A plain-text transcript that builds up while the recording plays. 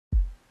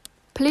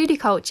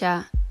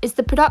Paludiculture is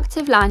the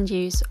productive land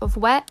use of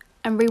wet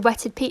and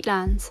re-wetted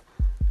peatlands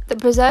that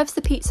preserves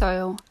the peat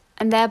soil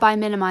and thereby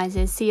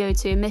minimises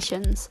CO2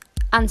 emissions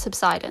and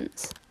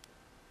subsidence.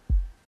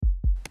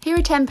 Here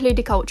are 10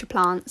 paludiculture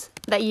plants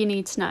that you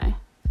need to know.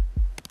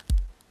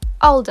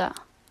 Alder.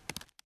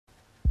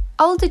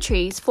 Alder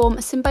trees form a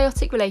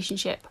symbiotic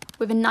relationship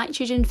with a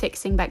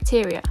nitrogen-fixing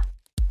bacteria.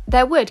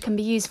 Their wood can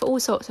be used for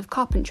all sorts of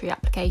carpentry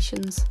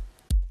applications.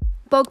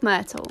 Bog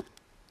myrtle.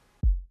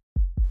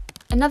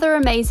 Another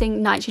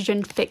amazing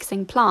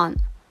nitrogen-fixing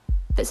plant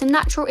that's a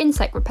natural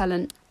insect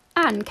repellent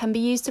and can be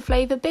used to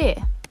flavour beer.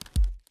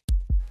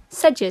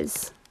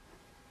 Sedges.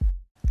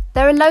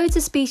 There are loads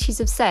of species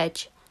of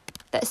sedge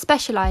that are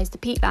specialised to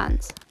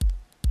peatlands.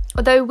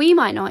 Although we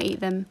might not eat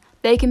them,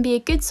 they can be a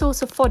good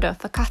source of fodder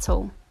for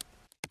cattle.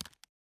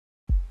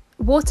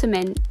 Water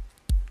mint.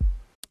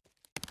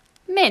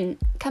 Mint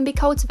can be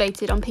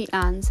cultivated on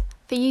peatlands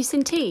for use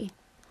in tea.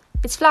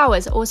 Its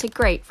flowers are also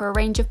great for a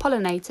range of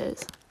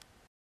pollinators.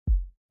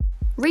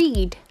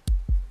 Reed.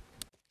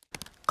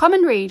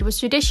 Common reed was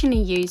traditionally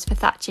used for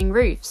thatching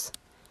roofs.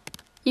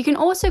 You can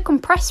also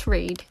compress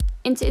reed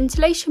into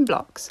insulation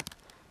blocks.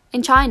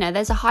 In China,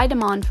 there's a high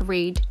demand for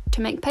reed to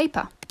make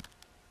paper.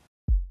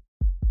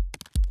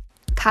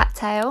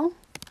 Cattail.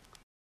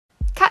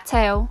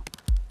 Cattail,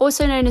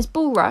 also known as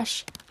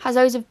bulrush, has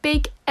rows of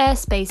big air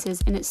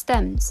spaces in its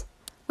stems,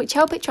 which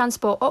help it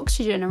transport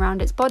oxygen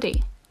around its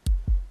body.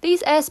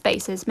 These air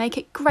spaces make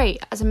it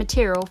great as a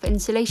material for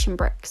insulation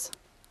bricks.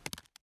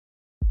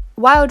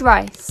 Wild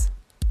rice.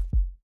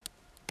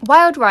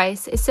 Wild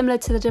rice is similar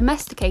to the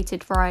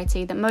domesticated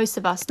variety that most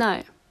of us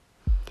know.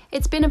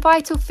 It's been a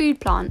vital food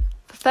plant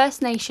for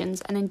First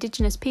Nations and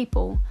Indigenous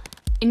people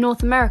in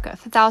North America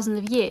for thousands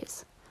of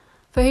years,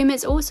 for whom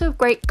it's also of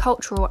great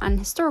cultural and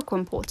historical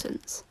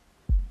importance.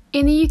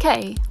 In the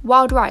UK,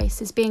 wild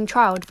rice is being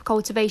trialled for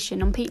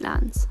cultivation on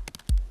peatlands.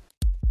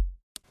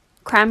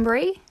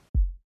 Cranberry.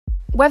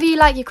 Whether you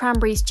like your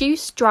cranberries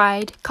juiced,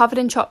 dried, covered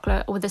in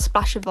chocolate or with a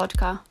splash of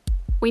vodka,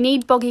 we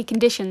need boggy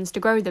conditions to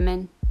grow them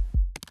in.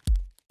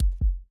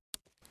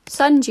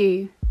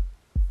 Sundew.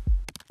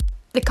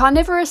 The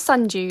carnivorous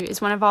sundew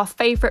is one of our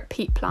favourite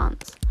peat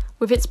plants,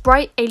 with its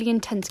bright alien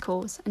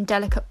tentacles and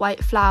delicate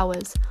white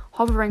flowers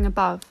hovering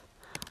above.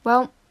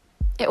 Well,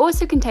 it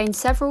also contains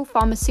several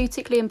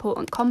pharmaceutically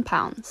important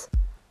compounds.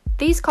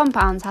 These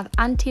compounds have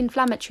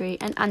anti-inflammatory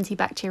and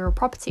antibacterial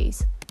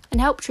properties and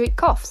help treat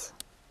coughs.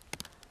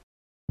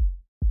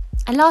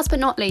 And last but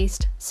not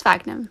least,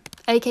 sphagnum,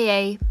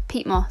 aka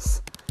peat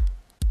moss.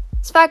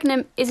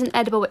 Sphagnum isn't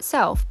edible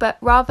itself, but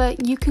rather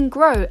you can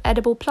grow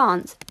edible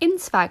plants in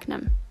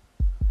sphagnum.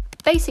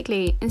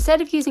 Basically,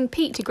 instead of using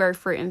peat to grow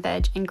fruit and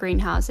veg in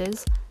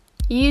greenhouses,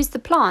 you use the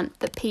plant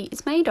that peat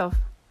is made of.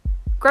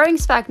 Growing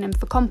sphagnum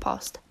for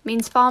compost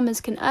means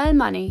farmers can earn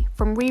money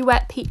from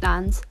re-wet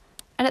peatlands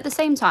and at the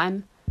same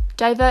time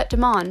divert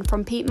demand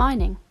from peat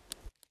mining.